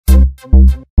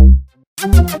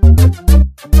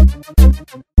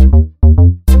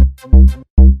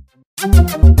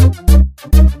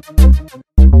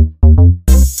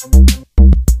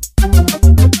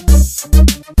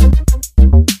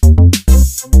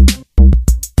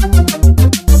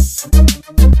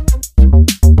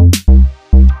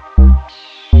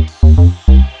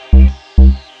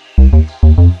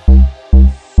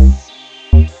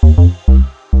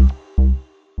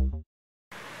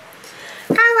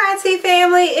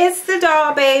Family, it's the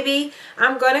doll baby.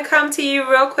 I'm going to come to you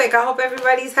real quick. I hope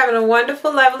everybody's having a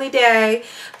wonderful, lovely day.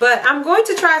 But I'm going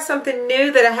to try something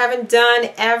new that I haven't done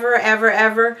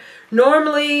ever.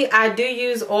 Normally, I do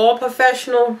use all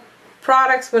professional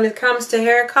products when it comes to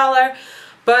hair color.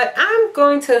 But I'm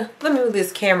going to, let me move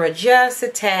this camera just a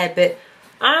tad bit.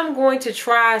 I'm going to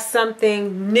try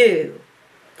something new.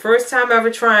 First time ever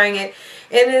trying it.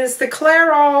 And it's the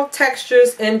Clairol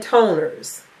textures and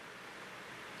toners.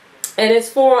 And it's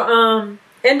for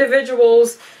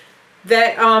individuals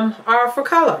that are for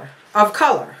color. And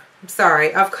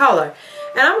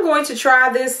I'm going to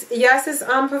try this. Yes, it's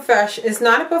unprofessional. It's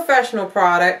not a professional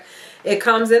product. It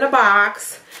comes in a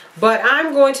box. But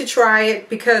I'm going to try it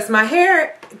because my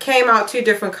hair came out two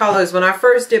different colors. When I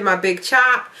first did my big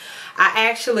chop, I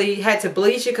actually had to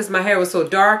bleach it because my hair was so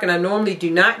dark, and I normally do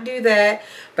not do that.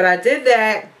 But I did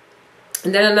that,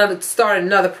 and then started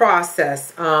another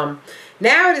process.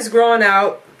 Now it is growing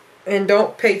out, and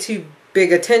don't pay too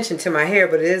big attention to my hair,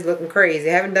 but it is looking crazy.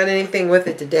 I haven't done anything with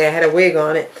it today. I had a wig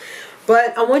on it.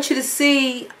 But I want you to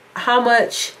see how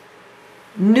much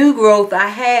new growth I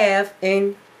have,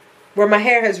 and where my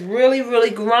hair has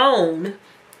really grown.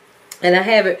 And I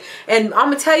have it. And I'm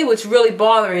going to tell you what's really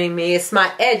bothering me. It's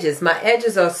my edges. My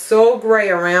edges are so gray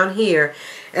around here.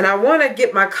 And I want to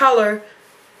get my color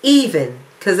even.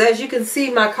 Because as you can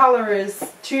see, my color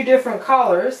is two different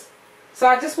colors. So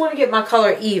I just want to get my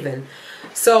color even.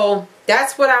 So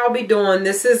that's what I'll be doing.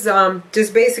 This is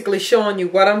just basically showing you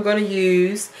what I'm going to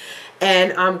use.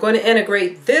 And I'm going to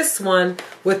integrate this one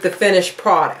with the finished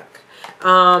product.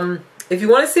 If you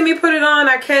want to see me put it on,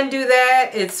 I can do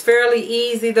that. It's fairly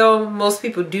easy though. Most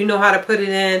people do know how to put it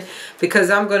in, because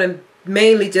I'm going to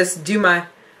mainly just do my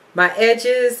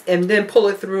edges and then pull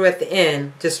it through at the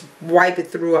end. Just wipe it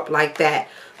through up like that,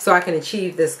 so I can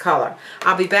achieve this color.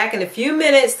 I'll be back in a few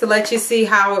minutes to let you see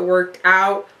how it worked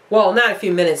out. Well, not a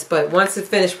few minutes, but once it's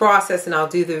finished processing, I'll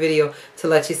do the video to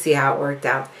let you see how it worked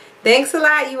out. Thanks a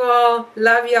lot, you all.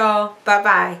 Love y'all.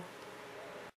 Bye-bye.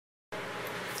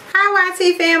 Hi,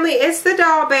 YT family. It's the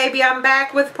doll baby. I'm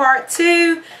back with part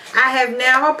 2. I have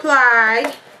now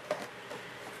applied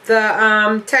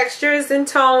the textures and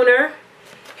toner,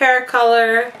 hair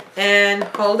color, and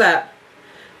hold up.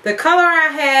 The color I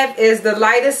have is the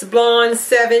lightest blonde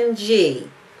 7G.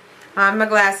 I have my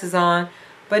glasses on.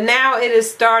 But now it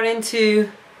is starting to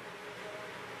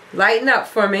lighten up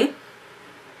for me.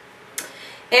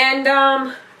 And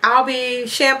I'll be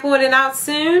shampooing it out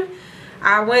soon.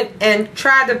 I went and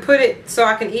tried to put it so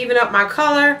I can even up my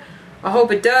color. I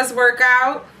hope it does work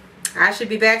out. I should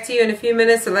be back to you in a few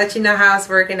minutes to let you know how it's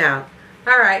working out.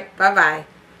 Alright, bye-bye.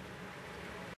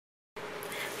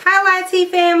 Hi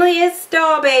YT family, it's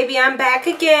Doll Baby. I'm back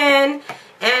again.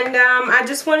 And I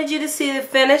just wanted you to see the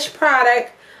finished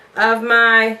product of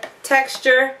my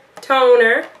texture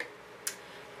toner.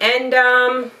 And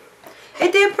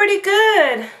it did pretty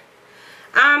good.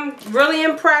 I'm really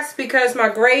impressed because my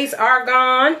grays are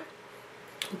gone.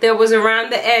 That was around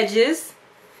the edges.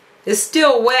 It's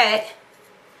still wet.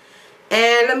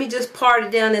 And let me just part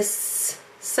it down this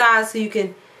side so you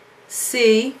can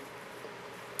see.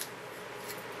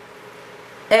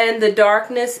 And the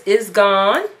darkness is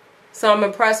gone. So I'm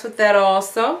impressed with that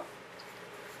also.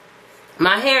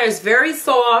 My hair is very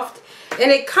soft.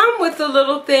 And it came with a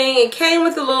little thing. It came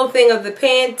with a little thing of the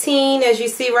Pantene, as you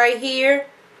see right here.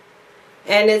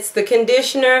 And it's the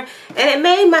conditioner, and it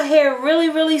made my hair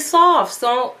really soft,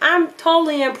 so I'm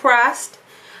totally impressed.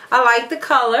 I like the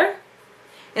color,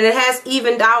 and it has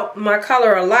evened out my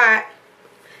color a lot.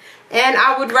 And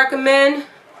I would recommend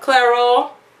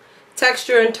Clairol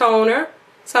texture and toner,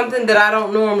 something that I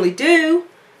don't normally do,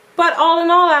 but all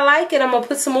in all I like it. I'm gonna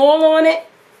put some oil on it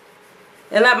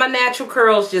and let my natural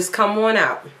curls just come on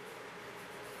out.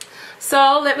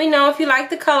 So let me know if you like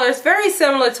the color. It's very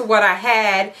similar to what I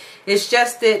had. It's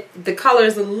just that the color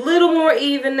is a little more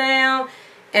even now.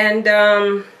 And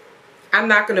I'm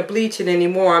not going to bleach it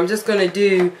anymore. I'm just going to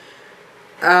do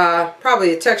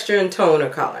probably a texture and toner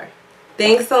color.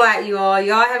 Thanks a lot, you all.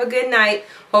 Y'all have a good night.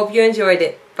 Hope you enjoyed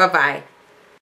it. Bye-bye.